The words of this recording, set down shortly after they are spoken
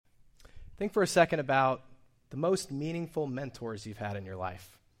think for a second about the most meaningful mentors you've had in your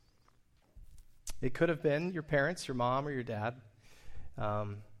life. It could have been your parents, your mom or your dad,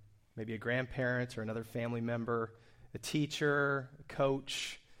 maybe a grandparent or another family member, a teacher, a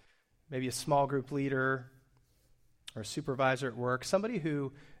coach, maybe a small group leader or a supervisor at work, somebody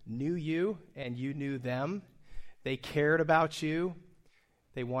who knew you and you knew them. They cared about you.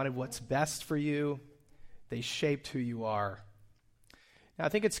 They wanted what's best for you. They shaped who you are. Now, I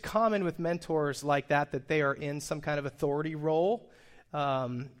think it's common with mentors like that they are in some kind of authority role.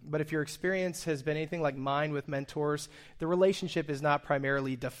 But if your experience has been anything like mine with mentors, the relationship is not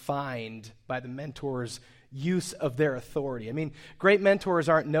primarily defined by the mentor's use of their authority. I mean, great mentors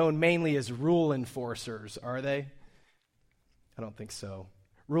aren't known mainly as rule enforcers, are they? I don't think so.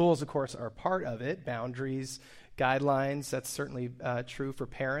 Rules, of course, are part of it. Boundaries, guidelines, that's certainly true for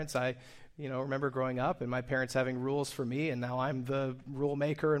parents. I remember growing up and my parents having rules for me, and now I'm the rule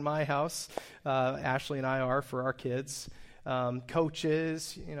maker in my house. Ashley and I are for our kids.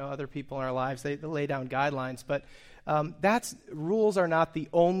 Coaches, other people in our lives, they lay down guidelines, but rules are not the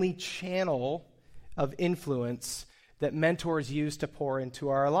only channel of influence that mentors use to pour into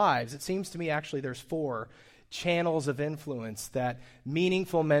our lives. It seems to me actually there's 4 channels of influence that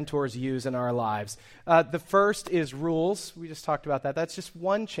meaningful mentors use in our lives. The first is rules. We just talked about that. That's just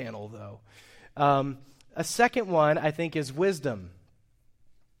one channel, though. A second one, I think, is wisdom.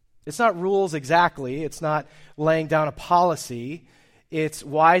 It's not rules exactly. It's not laying down a policy. It's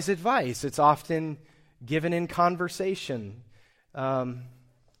wise advice. It's often given in conversation.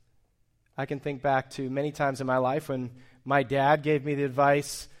 I can think back to many times in my life when my dad gave me the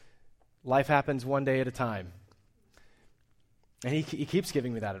advice, life happens one day at a time. And he keeps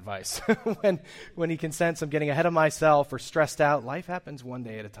giving me that advice. when he can sense I'm getting ahead of myself or stressed out, life happens one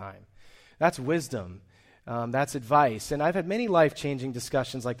day at a time. That's wisdom. That's advice. And I've had many life-changing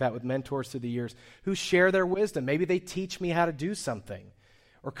discussions like that with mentors through the years who share their wisdom. Maybe they teach me how to do something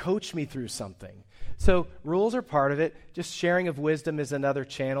or coach me through something. So rules are part of it. Just sharing of wisdom is another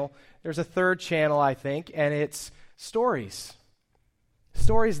channel. There's a third channel, I think, and it's stories.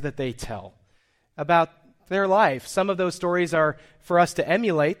 Stories that they tell about their life. Some of those stories are for us to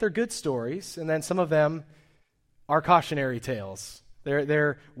emulate. They're good stories. And then some of them are cautionary tales.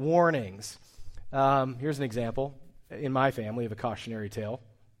 They're warnings. Here's an example in my family of a cautionary tale.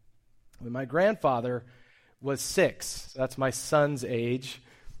 When my grandfather was 6, that's my son's age,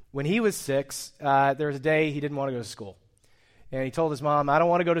 when he was 6, there was a day he didn't want to go to school. And he told his mom, I don't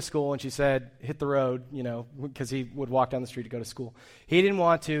want to go to school. And she said, hit the road, because he would walk down the street to go to school. He didn't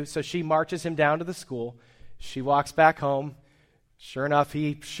want to, so she marches him down to the school. She walks back home. Sure enough,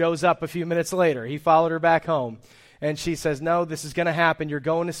 he shows up a few minutes later. He followed her back home. And she says, no, this is going to happen. You're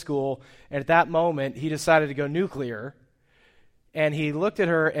going to school. And at that moment, he decided to go nuclear. And he looked at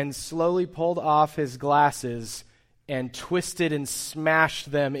her and slowly pulled off his glasses and twisted and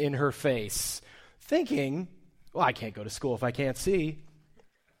smashed them in her face, thinking, well, I can't go to school if I can't see.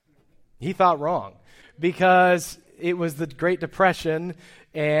 He thought wrong, because it was the Great Depression,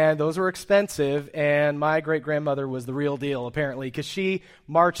 and those were expensive, and my great-grandmother was the real deal, apparently, because she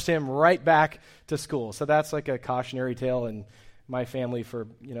marched him right back to school. So that's like a cautionary tale in my family for,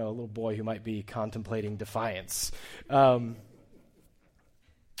 a little boy who might be contemplating defiance.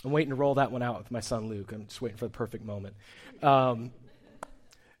 I'm waiting to roll that one out with my son Luke. I'm just waiting for the perfect moment.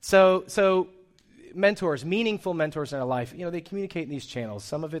 So mentors, meaningful mentors in our life, they communicate in these channels.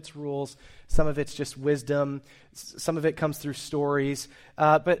 Some of it's rules, some of it's just wisdom, some of it comes through stories.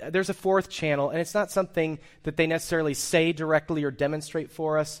 But there's a fourth channel, and it's not something that they necessarily say directly or demonstrate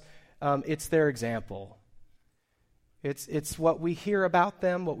for us. It's their example. It's what we hear about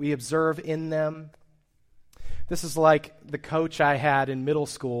them, what we observe in them. This is like the coach I had in middle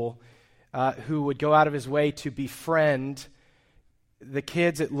school who would go out of his way to befriend the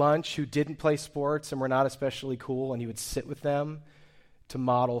kids at lunch who didn't play sports and were not especially cool, and he would sit with them to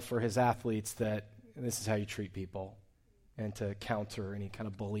model for his athletes that this is how you treat people and to counter any kind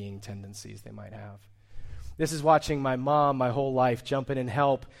of bullying tendencies they might have. This is watching my mom my whole life jump in and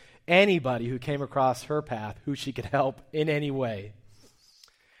help anybody who came across her path who she could help in any way.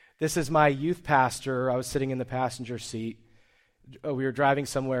 This is my youth pastor. I was sitting in the passenger seat. We were driving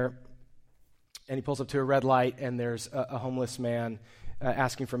somewhere, and he pulls up to a red light, and there's a homeless man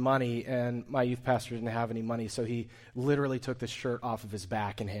asking for money, and my youth pastor didn't have any money, so he literally took the shirt off of his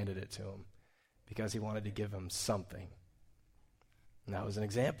back and handed it to him because he wanted to give him something. And that was an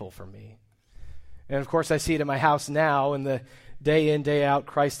example for me. And of course, I see it in my house now in the day in, day out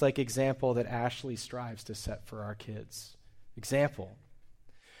Christ-like example that Ashley strives to set for our kids. Example.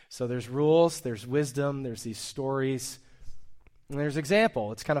 So there's rules, there's wisdom, there's these stories, And there's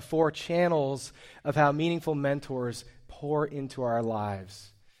example. It's kind of 4 channels of how meaningful mentors pour into our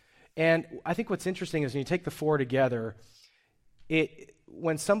lives. And I think what's interesting is when you take the 4 together,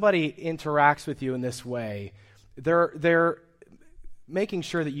 when somebody interacts with you in this way, they're making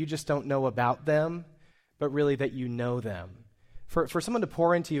sure that you just don't know about them, but really that you know them. For someone to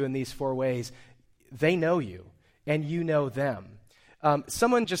pour into you in these 4 ways, they know you, and you know them.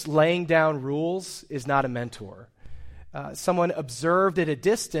 Someone just laying down rules is not a mentor. Someone observed at a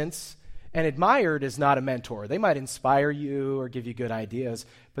distance and admired is not a mentor. They might inspire you or give you good ideas,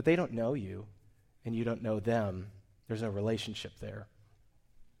 but they don't know you, and you don't know them. There's no relationship there.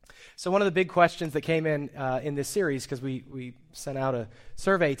 So one of the big questions that came in this series, because we sent out a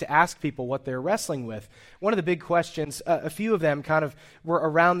survey to ask people what they're wrestling with, one of the big questions, a few of them kind of were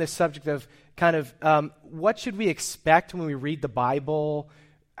around this subject of what should we expect when we read the Bible?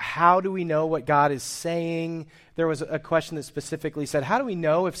 How do we know what God is saying? There was a question that specifically said, how do we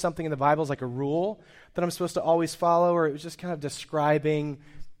know if something in the Bible is like a rule that I'm supposed to always follow, or it was just kind of describing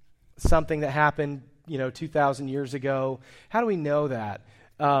something that happened 2,000 years ago? How do we know that?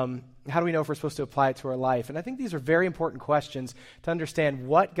 How do we know if we're supposed to apply it to our life? And I think these are very important questions to understand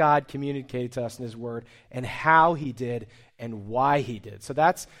what God communicated to us in His Word and how He did and why He did. So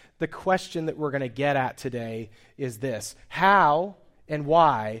that's the question that we're going to get at today, is this: how and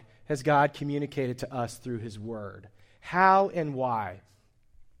why has God communicated to us through His Word? How and why?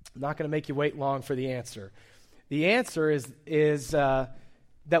 I'm not going to make you wait long for the answer. The answer is that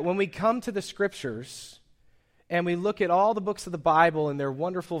when we come to the Scriptures and we look at all the books of the Bible and their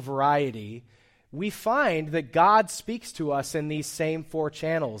wonderful variety, we find that God speaks to us in these same 4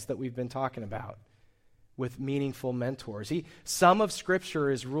 channels that we've been talking about with meaningful mentors. Some of Scripture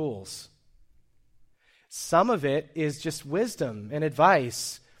is rules. Some of it is just wisdom and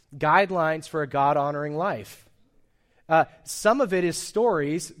advice, guidelines for a God-honoring life. Some of it is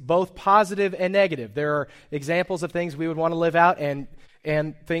stories, both positive and negative. There are examples of things we would want to live out and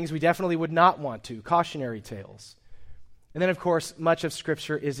things we definitely would not want to, cautionary tales. And then, of course, much of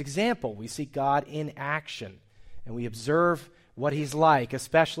Scripture is example. We see God in action, and we observe what He's like,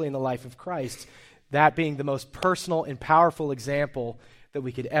 especially in the life of Christ, that being the most personal and powerful example that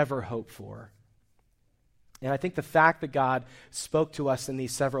we could ever hope for. And I think the fact that God spoke to us in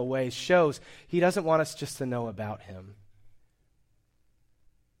these several ways shows He doesn't want us just to know about Him.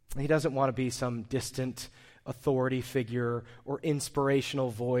 He doesn't want to be some distant authority figure or inspirational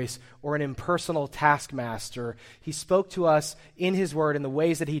voice or an impersonal taskmaster. He spoke to us in His Word in the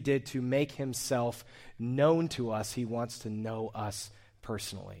ways that He did to make Himself known to us. He wants to know us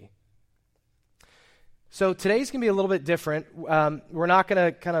personally. So today's going to be a little bit different. We're not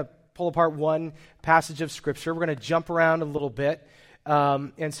going to kind of pull apart one passage of Scripture. We're going to jump around a little bit.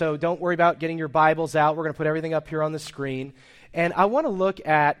 And so don't worry about getting your Bibles out. We're going to put everything up here on the screen. And I want to look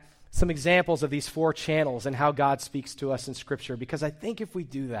at some examples of these 4 channels and how God speaks to us in Scripture, because I think if we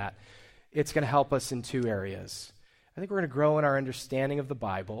do that, it's going to help us in 2 areas. I think we're going to grow in our understanding of the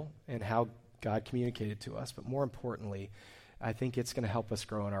Bible and how God communicated to us, but more importantly, I think it's going to help us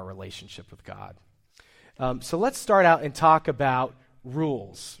grow in our relationship with God. So let's start out and talk about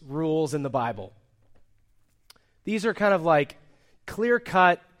rules in the Bible. These are kind of like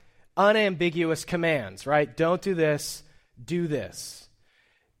clear-cut, unambiguous commands, right? Don't do this, do this.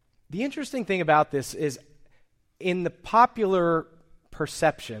 The interesting thing about this is, in the popular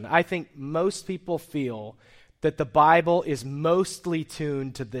perception, I think most people feel that the Bible is mostly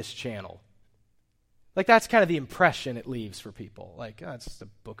tuned to this channel. Like, that's kind of the impression it leaves for people. Like, it's just a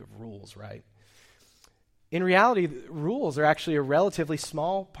book of rules, right? In reality, rules are actually a relatively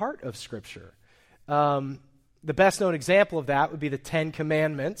small part of Scripture. The best known example of that would be the 10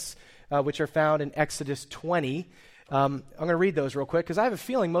 Commandments, which are found in Exodus 20. I'm going to read those real quick because I have a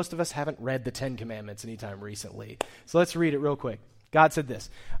feeling most of us haven't read the 10 Commandments anytime recently. So let's read it real quick. God said this: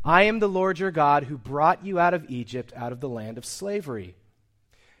 I am the Lord your God who brought you out of Egypt, out of the land of slavery.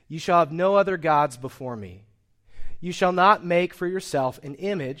 You shall have no other gods before me. You shall not make for yourself an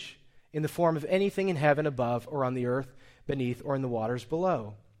image in the form of anything in heaven above or on the earth beneath or in the waters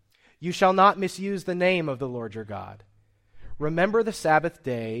below. You shall not misuse the name of the Lord your God. Remember the Sabbath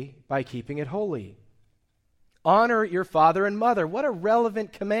day by keeping it holy. Honor your father and mother. What a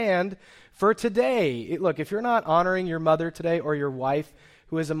relevant command for today. Look, if you're not honoring your mother today or your wife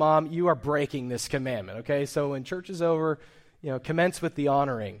who is a mom, you are breaking this commandment, okay? So when church is over, commence with the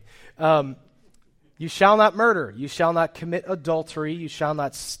honoring. You shall not murder. You shall not commit adultery. You shall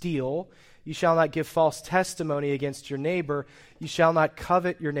not steal. You shall not give false testimony against your neighbor. You shall not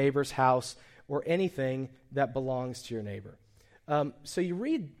covet your neighbor's house or anything that belongs to your neighbor. So you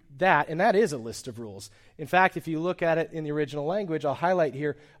read that, and that is a list of rules. In fact, if you look at it in the original language, I'll highlight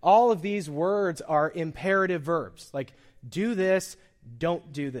here, all of these words are imperative verbs, like do this,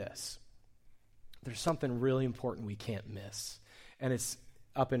 don't do this. There's something really important we can't miss, and it's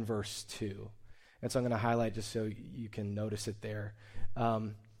up in verse 2. And so I'm going to highlight just so you can notice it there.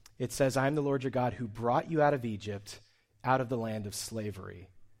 It says, I am the Lord your God who brought you out of Egypt, out of the land of slavery.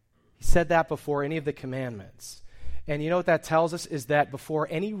 He said that before any of the commandments. And you know what that tells us is that before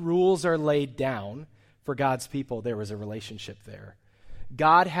any rules are laid down for God's people, there was a relationship there.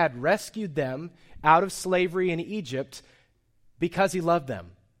 God had rescued them out of slavery in Egypt because he loved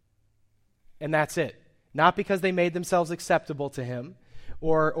them. And that's it. Not because they made themselves acceptable to him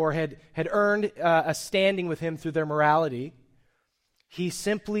or had earned a standing with him through their morality. He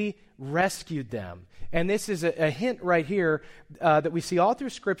simply rescued them. And this is a hint right here that we see all through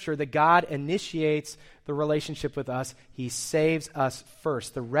Scripture that God initiates the relationship with us. He saves us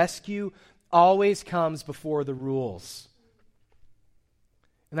first. The rescue always comes before the rules.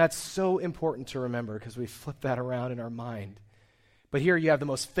 And that's so important to remember because we flip that around in our mind. But here you have the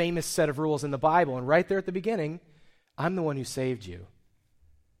most famous set of rules in the Bible. And right there at the beginning, I'm the one who saved you.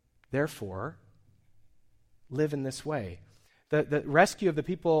 Therefore, live in this way. The rescue of the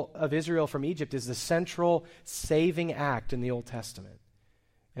people of Israel from Egypt is the central saving act in the Old Testament.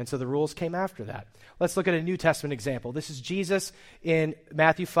 And so the rules came after that. Let's look at a New Testament example. This is Jesus in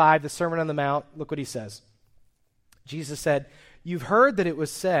Matthew 5, the Sermon on the Mount. Look what he says. Jesus said, you've heard that it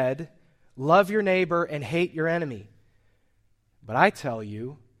was said, love your neighbor and hate your enemy. But I tell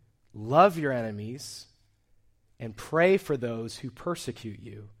you, love your enemies and pray for those who persecute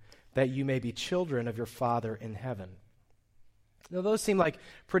you, that you may be children of your Father in heaven. Now, those seem like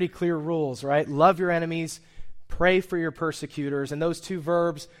pretty clear rules, right? Love your enemies, pray for your persecutors, and those two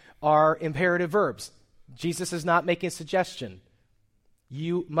verbs are imperative verbs. Jesus is not making a suggestion.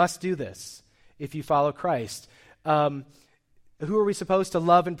 You must do this if you follow Christ. Who are we supposed to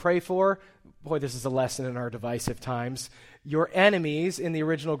love and pray for? Boy, this is a lesson in our divisive times. Your enemies, in the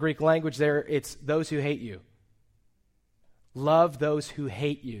original Greek language there, it's those who hate you. Love those who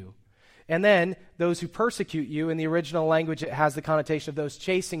hate you. And then those who persecute you, in the original language, it has the connotation of those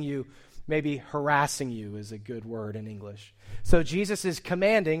chasing you, maybe harassing you is a good word in English. So Jesus is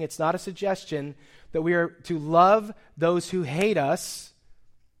commanding, it's not a suggestion, that we are to love those who hate us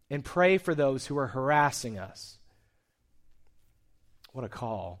and pray for those who are harassing us. What a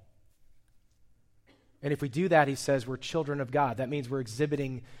call. And if we do that, he says, we're children of God. That means we're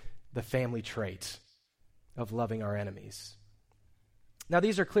exhibiting the family trait of loving our enemies. Now,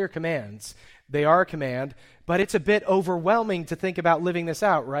 these are clear commands. They are a command, but it's a bit overwhelming to think about living this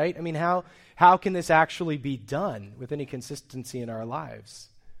out, right? I mean, how can this actually be done with any consistency in our lives?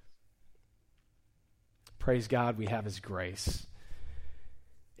 Praise God, we have his grace.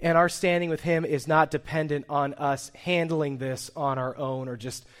 And our standing with him is not dependent on us handling this on our own or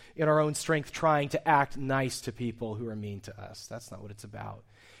just in our own strength trying to act nice to people who are mean to us. That's not what it's about.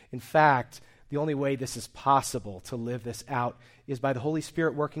 In fact, the only way this is possible to live this out is by the Holy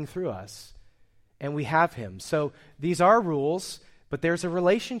Spirit working through us. And we have him. So these are rules, but there's a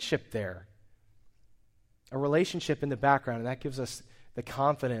relationship there. A relationship in the background, and that gives us the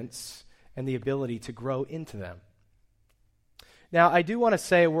confidence and the ability to grow into them. Now, I do want to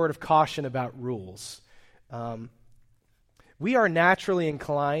say a word of caution about rules. We are naturally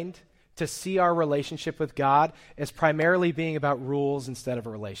inclined to see our relationship with God as primarily being about rules instead of a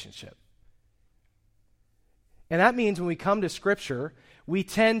relationship. And that means when we come to Scripture, we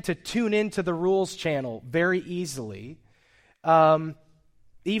tend to tune into the rules channel very easily, even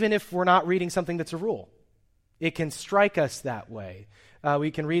if we're not reading something that's a rule. It can strike us that way. We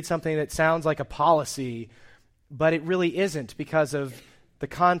can read something that sounds like a policy, but it really isn't because of the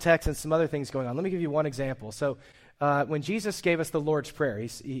context and some other things going on. Let me give you one example. So when Jesus gave us the Lord's Prayer,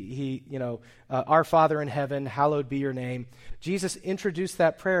 our Father in heaven, hallowed be your name, Jesus introduced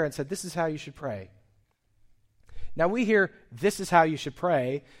that prayer and said, this is how you should pray. Now we hear, this is how you should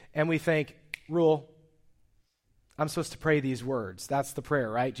pray, and we think, rule, I'm supposed to pray these words. That's the prayer,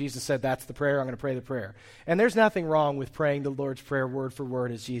 right? Jesus said, that's the prayer, I'm going to pray the prayer. And there's nothing wrong with praying the Lord's Prayer word for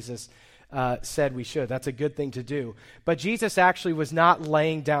word as Jesus said we should. That's a good thing to do. But Jesus actually was not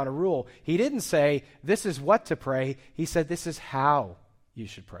laying down a rule. He didn't say, this is what to pray. He said, this is how you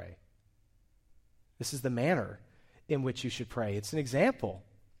should pray. This is the manner in which you should pray. It's an example.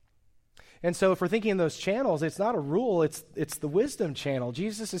 And so if we're thinking in those channels, it's not a rule, it's the wisdom channel.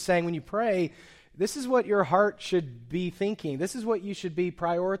 Jesus is saying when you pray, this is what your heart should be thinking. This is what you should be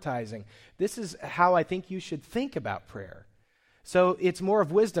prioritizing. This is how I think you should think about prayer. So it's more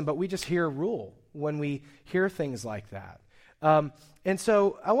of wisdom, but we just hear a rule when we hear things like that. And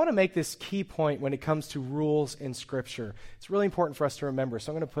so I want to make this key point when it comes to rules in Scripture. It's really important for us to remember,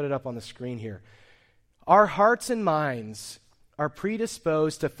 so I'm going to put it up on the screen here. Our hearts and minds are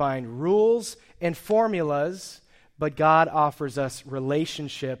predisposed to find rules and formulas, but God offers us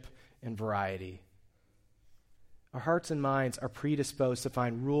relationship and variety. Our hearts and minds are predisposed to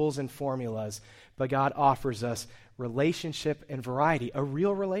find rules and formulas, but God offers us relationship and variety, a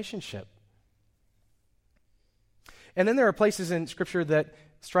real relationship. And then there are places in Scripture that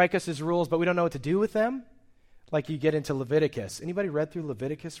strike us as rules, but we don't know what to do with them. Like you get into Leviticus. Anybody read through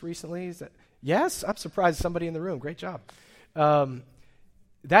Leviticus recently? Yes? I'm surprised somebody in the room. Great job.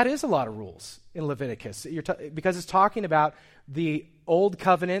 That is a lot of rules in Leviticus because it's talking about the old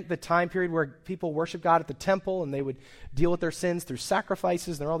covenant, the time period where people worship God at the temple and they would deal with their sins through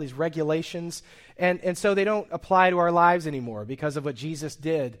sacrifices. There are all these regulations. And so they don't apply to our lives anymore because of what Jesus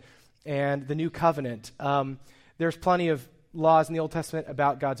did and the new covenant. There's plenty of laws in the Old Testament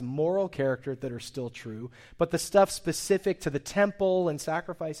about God's moral character that are still true, but the stuff specific to the temple and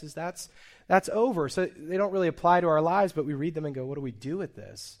sacrifices, that's over. So they don't really apply to our lives, but we read them and go, what do we do with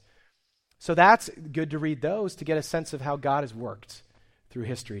this? So that's good to read those to get a sense of how God has worked through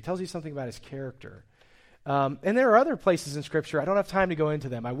history. It tells you something about his character. And there are other places in Scripture. I don't have time to go into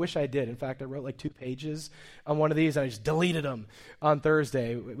them. I wish I did. In fact, I wrote like 2 pages on one of these, and I just deleted them on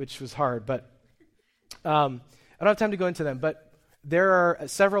Thursday, which was hard. But I don't have time to go into them. But there are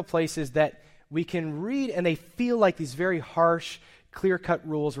several places that we can read, and they feel like these very harsh, clear-cut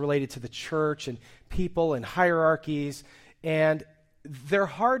rules related to the church and people and hierarchies, and they're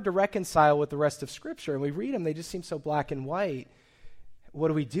hard to reconcile with the rest of Scripture. And we read them, they just seem so black and white. What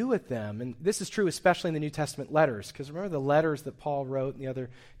do we do with them? And this is true especially in the New Testament letters, because remember the letters that Paul wrote and the other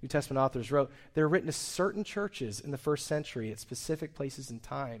New Testament authors wrote, they're written to certain churches in the first century at specific places and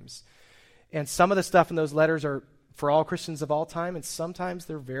times. And some of the stuff in those letters are for all Christians of all time, and sometimes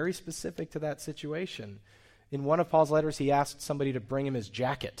they're very specific to that situation. In one of Paul's letters, he asked somebody to bring him his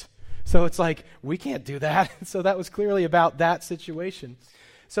jacket. So it's like, we can't do that. So that was clearly about that situation.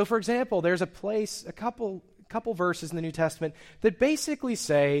 So for example, there's a couple verses in the New Testament that basically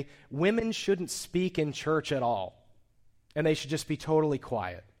say women shouldn't speak in church at all, and they should just be totally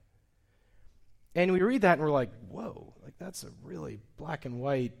quiet. And we read that and we're like, whoa, like that's a really black and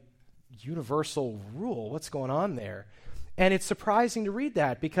white universal rule. What's going on there? And it's surprising to read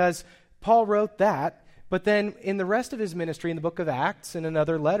that because Paul wrote that, but then in the rest of his ministry in the book of Acts and in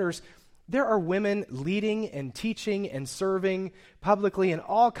other letters, there are women leading and teaching and serving publicly in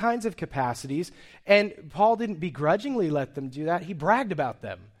all kinds of capacities, and Paul didn't begrudgingly let them do that. He bragged about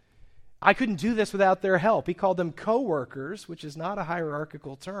them. I couldn't do this without their help. He called them co-workers, which is not a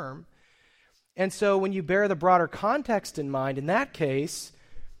hierarchical term. And so when you bear the broader context in mind, in that case,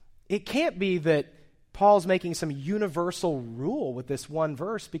 it can't be that Paul's making some universal rule with this one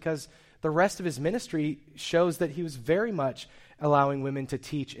verse, because the rest of his ministry shows that he was very much allowing women to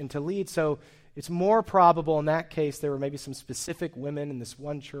teach and to lead. So it's more probable in that case there were maybe some specific women in this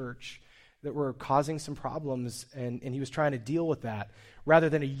one church that were causing some problems, and he was trying to deal with that, rather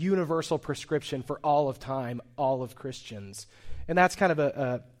than a universal prescription for all of time, all of Christians. And that's kind of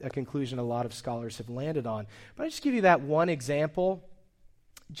a conclusion a lot of scholars have landed on. But I just give you that one example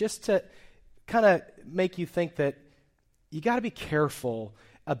just to kind of make you think that you got to be careful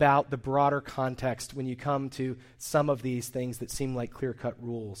about the broader context when you come to some of these things that seem like clear-cut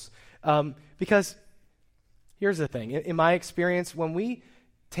rules. Because here's the thing. In my experience, when we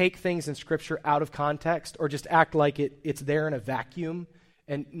take things in Scripture out of context or just act like it's there in a vacuum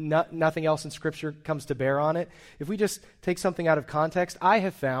and nothing else in Scripture comes to bear on it, if we just take something out of context, I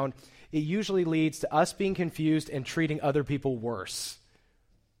have found it usually leads to us being confused and treating other people worse.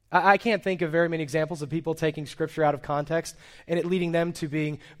 I can't think of very many examples of people taking Scripture out of context and it leading them to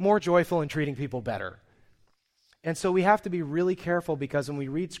being more joyful and treating people better. And so we have to be really careful, because when we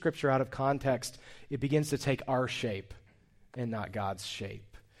read Scripture out of context, it begins to take our shape and not God's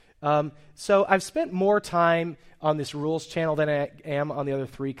shape. So I've spent more time on this rules channel than I am on the other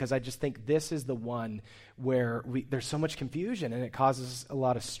 3, because I just think this is the one where there's so much confusion and it causes a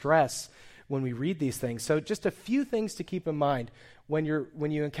lot of stress when we read these things. So just a few things to keep in mind when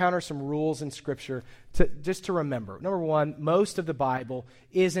you encounter some rules in Scripture, just to remember. Number one, most of the Bible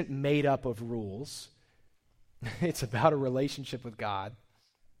isn't made up of rules. It's about a relationship with God.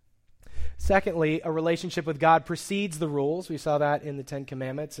 Secondly, a relationship with God precedes the rules. We saw that in the Ten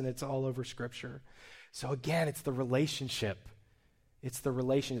Commandments, and it's all over Scripture. So again, it's the relationship. It's the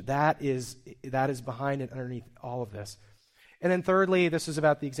relationship. That is behind and underneath all of this. And then thirdly, this is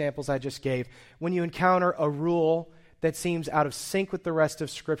about the examples I just gave. When you encounter a rule that seems out of sync with the rest of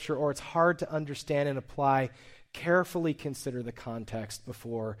Scripture, or it's hard to understand and apply carefully consider the context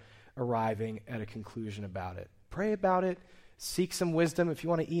before arriving at a conclusion about it. Pray about it. Seek some wisdom. If you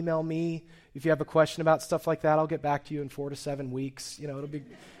want to email me, if you have a question about stuff like that, I'll get back to you in 4 to 7 weeks. It'll be,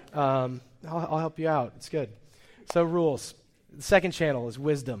 I'll help you out. It's good. So rules. The second channel is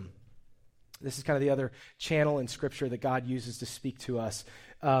wisdom. This is kind of the other channel in Scripture that God uses to speak to us.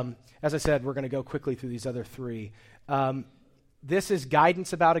 As I said, we're going to go quickly through these other three. This is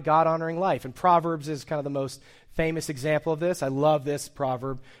guidance about a God-honoring life. And Proverbs is kind of the most famous example of this. I love this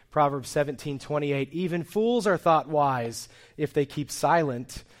proverb, Proverbs 17:28. Even fools are thought wise if they keep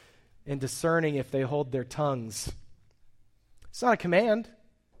silent, and discerning if they hold their tongues. It's not a command.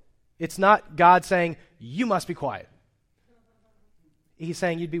 It's not God saying, you must be quiet. He's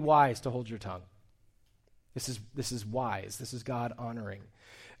saying you'd be wise to hold your tongue. This is wise. This is God honoring.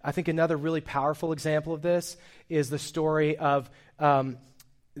 I think another really powerful example of this is the story of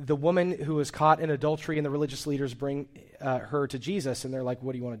the woman who was caught in adultery, and the religious leaders bring her to Jesus, and they're like,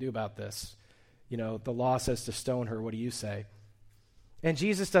 what do you want to do about this? The law says to stone her. What do you say? And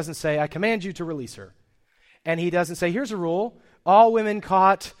Jesus doesn't say, I command you to release her. And he doesn't say, here's a rule. All women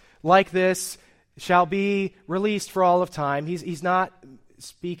caught like this shall be released for all of time. He's not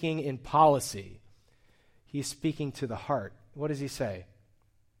speaking in policy. He's speaking to the heart. What does he say?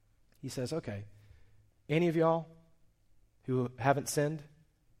 He says, okay, any of y'all who haven't sinned,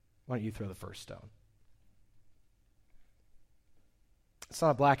 why don't you throw the first stone? It's not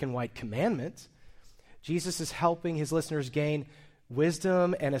a black and white commandment. Jesus is helping his listeners gain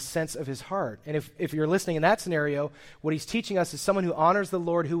wisdom and a sense of his heart. And if you're listening in that scenario, what he's teaching us is someone who honors the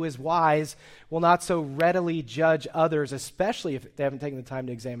Lord, who is wise, will not so readily judge others, especially if they haven't taken the time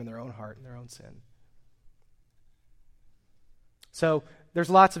to examine their own heart and their own sin. So there's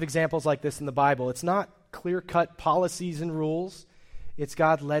lots of examples like this in the Bible. It's not clear-cut policies and rules. It's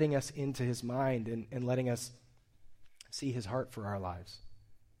God letting us into his mind and letting us see his heart for our lives.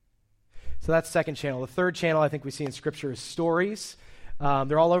 So that's the second channel. The third channel I think we see in Scripture is stories.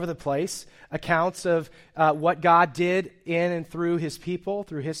 They're all over the place. Accounts of what God did in and through his people,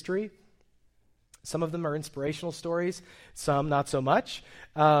 through history. Some of them are inspirational stories, some not so much.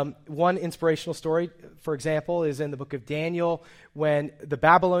 One inspirational story, for example, is in the book of Daniel, when the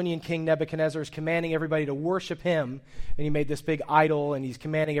Babylonian king Nebuchadnezzar is commanding everybody to worship him, and he made this big idol, and he's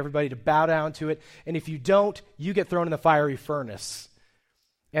commanding everybody to bow down to it, and if you don't, you get thrown in the fiery furnace.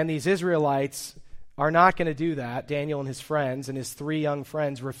 And these Israelites are not going to do that. Daniel and his friends and his 3 young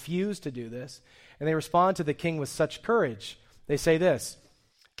friends refuse to do this, and they respond to the king with such courage. They say this,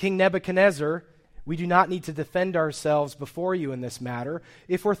 King Nebuchadnezzar, we do not need to defend ourselves before you in this matter.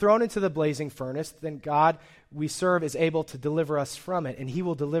 If we're thrown into the blazing furnace, then God we serve is able to deliver us from it, and he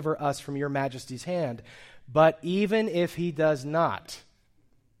will deliver us from your majesty's hand. But even if he does not,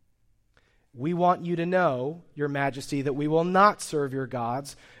 we want you to know, your majesty, that we will not serve your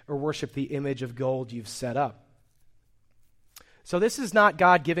gods or worship the image of gold you've set up. So this is not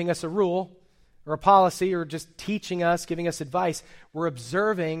God giving us a rule or a policy or just teaching us, giving us advice. We're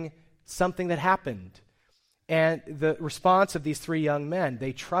observing something that happened. And the response of these 3 young men,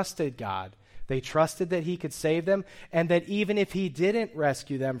 they trusted God. They trusted that he could save them, and that even if he didn't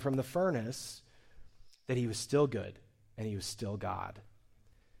rescue them from the furnace, that he was still good and he was still God.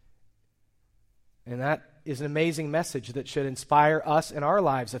 And that is an amazing message that should inspire us in our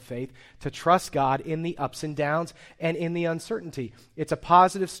lives of faith to trust God in the ups and downs and in the uncertainty. It's a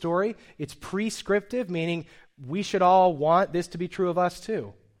positive story. It's prescriptive, meaning we should all want this to be true of us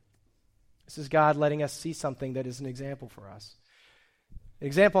too. This is God letting us see something that is an example for us. An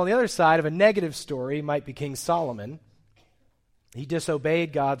example on the other side of a negative story might be King Solomon. He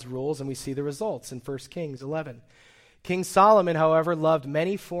disobeyed God's rules, and we see the results in 1 Kings 11. King Solomon, however, loved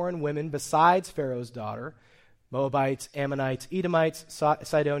many foreign women besides Pharaoh's daughter, Moabites, Ammonites, Edomites,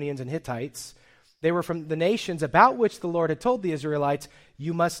 Sidonians, and Hittites. They were from the nations about which the Lord had told the Israelites,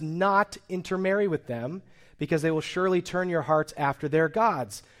 you must not intermarry with them, because they will surely turn your hearts after their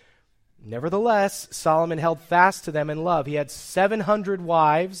gods. Nevertheless, Solomon held fast to them in love. He had 700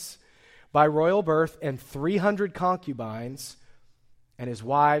 wives by royal birth and 300 concubines, and his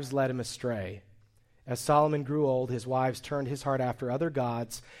wives led him astray. As Solomon grew old, his wives turned his heart after other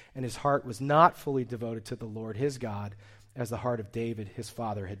gods, and his heart was not fully devoted to the Lord his God, as the heart of David his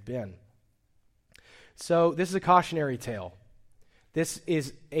father had been. So this is a cautionary tale. This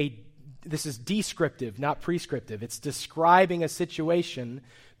is descriptive, not prescriptive. It's describing a situation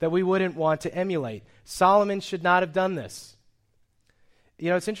that we wouldn't want to emulate. Solomon should not have done this.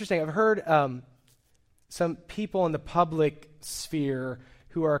 It's interesting. I've heard some people in the public sphere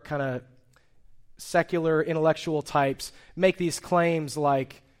who are kind of secular intellectual types make these claims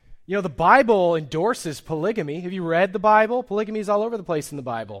like, You know, the Bible endorses polygamy. Have you read the Bible? Polygamy is all over the place in the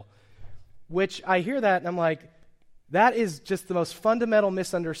Bible. Which I hear that and I'm like, that is just the most fundamental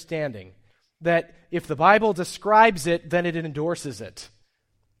misunderstanding. That if the Bible describes it, then it endorses it.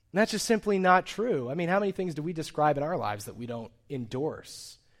 And that's just simply not true. I mean, how many things do we describe in our lives that we don't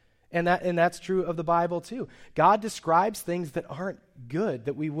endorse? And that's true of the Bible too. God describes things that aren't good,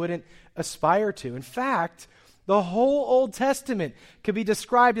 that we wouldn't aspire to. In fact, the whole Old Testament could be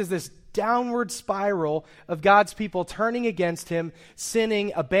described as this downward spiral of God's people turning against him,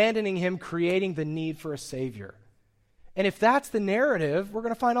 sinning, abandoning him, creating the need for a Savior. And if that's the narrative, we're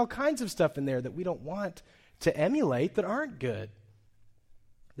going to find all kinds of stuff in there that we don't want to emulate that aren't good.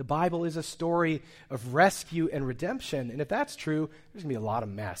 The Bible is a story of rescue and redemption. And if that's true, there's going to be a lot of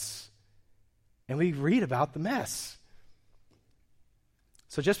mess. And we read about the mess.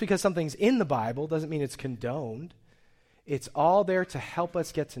 So just because something's in the Bible doesn't mean it's condoned. It's all there to help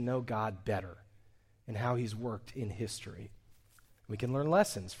us get to know God better and how he's worked in history. We can learn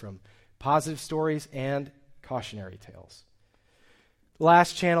lessons from positive stories and cautionary tales. The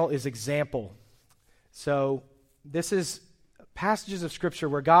last channel is example. So this is passages of Scripture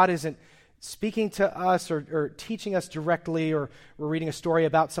where God isn't speaking to us or teaching us directly, or we're reading a story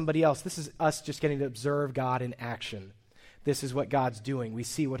about somebody else. This is us just getting to observe God in action. This is what God's doing. We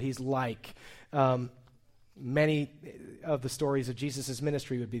see what he's like. Many of the stories of Jesus'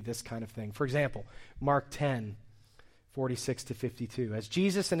 ministry would be this kind of thing. For example, Mark 10, 46 to 52. As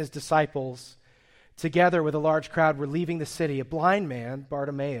Jesus and his disciples, together with a large crowd, were leaving the city, a blind man,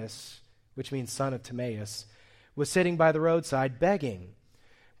 Bartimaeus, which means son of Timaeus, was sitting by the roadside begging.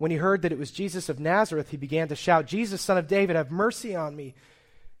 When he heard that it was Jesus of Nazareth, he began to shout, "Jesus, son of David, have mercy on me."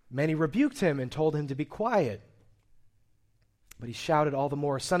 Many rebuked him and told him to be quiet. But he shouted all the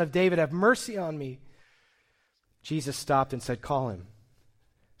more, "Son of David, have mercy on me." Jesus stopped and said, "Call him."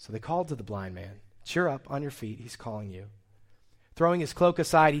 So they called to the blind man, "Cheer up, on your feet, he's calling you." Throwing his cloak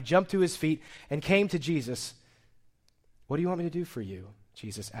aside, he jumped to his feet and came to Jesus. "What do you want me to do for you?"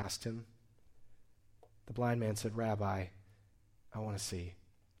 Jesus asked him. The blind man said, "Rabbi, I want to see."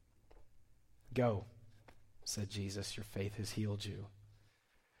 "Go," said Jesus, "your faith has healed you."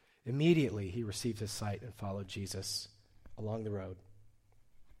 Immediately he received his sight and followed Jesus along the road.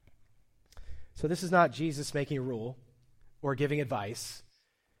 So this is not Jesus making a rule or giving advice.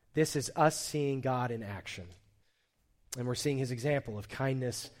 This is us seeing God in action. And we're seeing his example of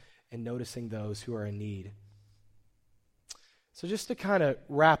kindness and noticing those who are in need. So just to kind of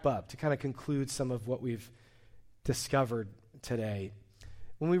wrap up, to kind of conclude some of what we've discovered today,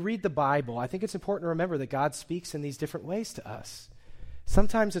 when we read the Bible, I think it's important to remember that God speaks in these different ways to us.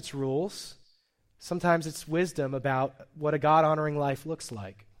 Sometimes it's rules. Sometimes it's wisdom about what a God-honoring life looks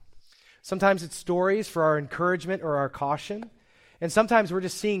like. Sometimes it's stories for our encouragement or our caution. And sometimes we're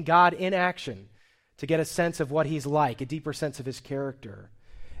just seeing God in action to get a sense of what he's like, a deeper sense of his character.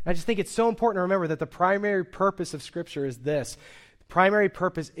 And I just think it's so important to remember that the primary purpose of Scripture is this.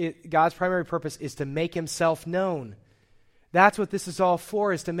 God's primary purpose is to make himself known. That's what this is all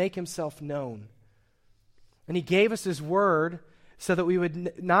for, is to make himself known. And he gave us his word so that we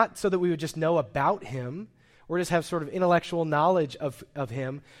would not so that we would just know about him or just have sort of intellectual knowledge of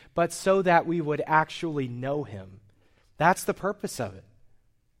him, but so that we would actually know him. That's the purpose of it.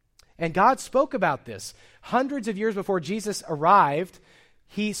 And God spoke about this. Hundreds of years before Jesus arrived,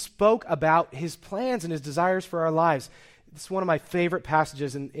 he spoke about his plans and his desires for our lives. This is one of my favorite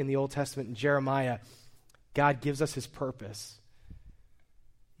passages in the Old Testament, in Jeremiah. God gives us his purpose.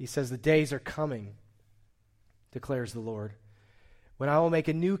 He says, "The days are coming, declares the Lord, when I will make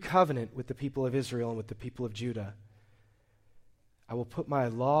a new covenant with the people of Israel and with the people of Judah. I will put my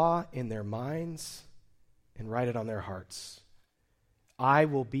law in their minds and write it on their hearts. I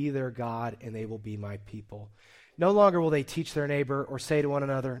will be their God, and they will be my people. No longer will they teach their neighbor or say to one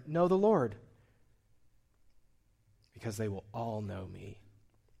another, 'Know the Lord,' because they will all know me,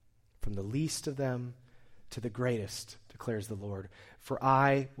 from the least of them to the greatest, declares the Lord. For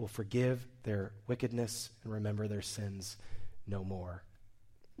I will forgive their wickedness and remember their sins no more."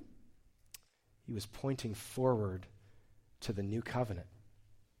 He was pointing forward to the new covenant,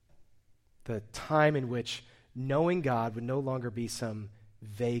 the time in which knowing God would no longer be some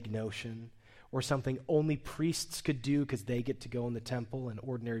vague notion or something only priests could do because they get to go in the temple and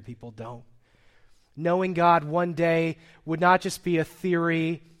ordinary people don't. Knowing God one day would not just be a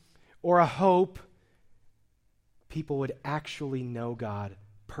theory or a hope. People would actually know God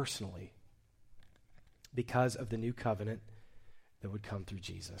personally because of the new covenant that would come through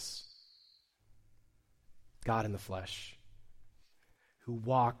Jesus. God in the flesh, who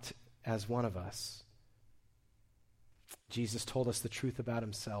walked as one of us, Jesus told us the truth about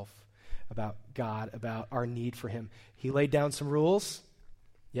himself, about God, about our need for him. He laid down some rules.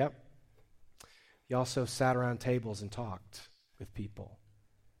 Yep. He also sat around tables and talked with people.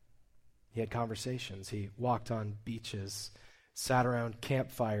 He had conversations. He walked on beaches, sat around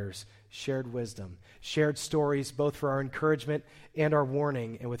campfires, shared wisdom, shared stories both for our encouragement and our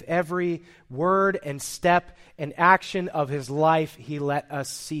warning. And with every word and step and action of his life, he let us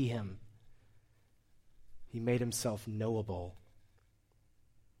see him. He made himself knowable.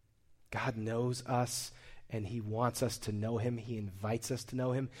 God knows us, and he wants us to know him. He invites us to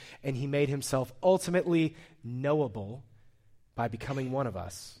know him, and he made himself ultimately knowable by becoming one of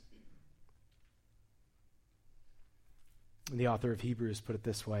us. The author of Hebrews put it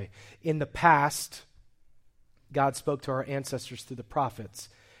this way: in the past, God spoke to our ancestors through the prophets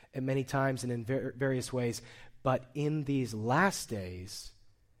at many times and in various ways, but in these last days,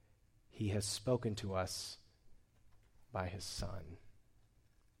 he has spoken to us by his Son,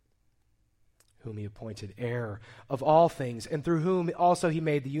 whom he appointed heir of all things, and through whom also he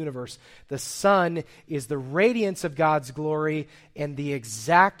made the universe. The Son is the radiance of God's glory and the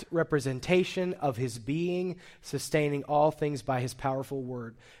exact representation of his being, sustaining all things by his powerful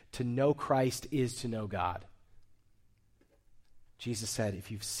word. To know Christ is to know God. Jesus said,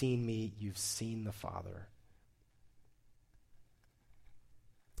 if you've seen me, you've seen the Father.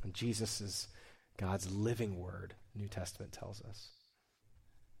 And Jesus is God's living word, New Testament tells us.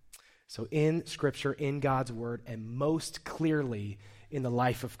 So in Scripture, in God's Word, and most clearly in the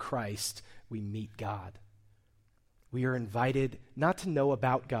life of Christ, we meet God. We are invited not to know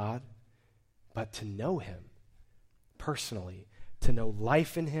about God, but to know him personally, to know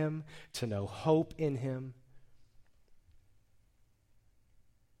life in him, to know hope in him,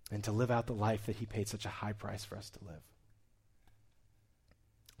 and to live out the life that he paid such a high price for us to live.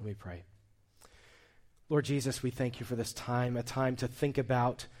 Let me pray. Lord Jesus, we thank you for this time, a time to think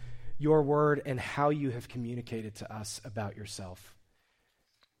about your word and how you have communicated to us about yourself.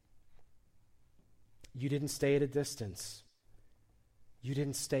 You didn't stay at a distance. You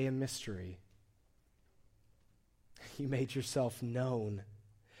didn't stay a mystery. You made yourself known.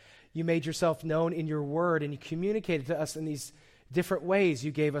 You made yourself known in your word, and you communicated to us in these different ways.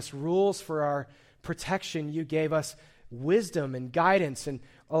 You gave us rules for our protection. You gave us wisdom and guidance, and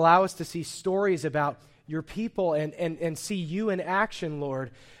allow us to see stories about your people and see you in action,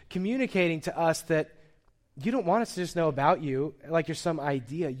 Lord, communicating to us that you don't want us to just know about you like you're some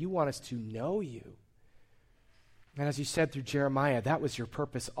idea. You want us to know you. And as you said through Jeremiah, that was your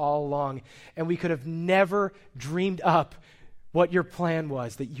purpose all along. And we could have never dreamed up what your plan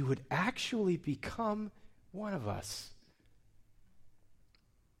was, that you would actually become one of us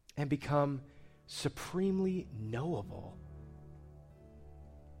and become supremely knowable.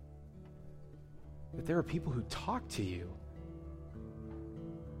 That there are people who talk to you,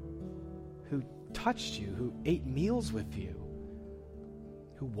 who touched you, who ate meals with you,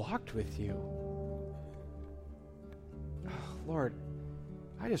 who walked with you. Oh, Lord,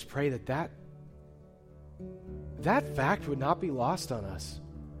 I just pray that fact would not be lost on us,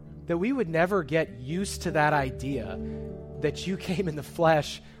 that we would never get used to that idea that you came in the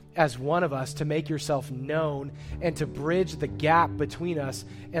flesh as one of us to make yourself known and to bridge the gap between us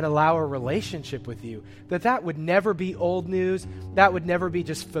and allow a relationship with you. That would never be old news. That would never be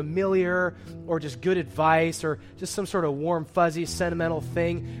just familiar or just good advice or just some sort of warm, fuzzy, sentimental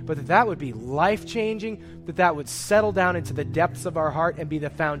thing, but that would be life-changing, that would settle down into the depths of our heart and be the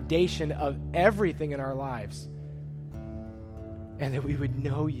foundation of everything in our lives. And that we would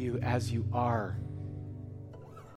know you as you are.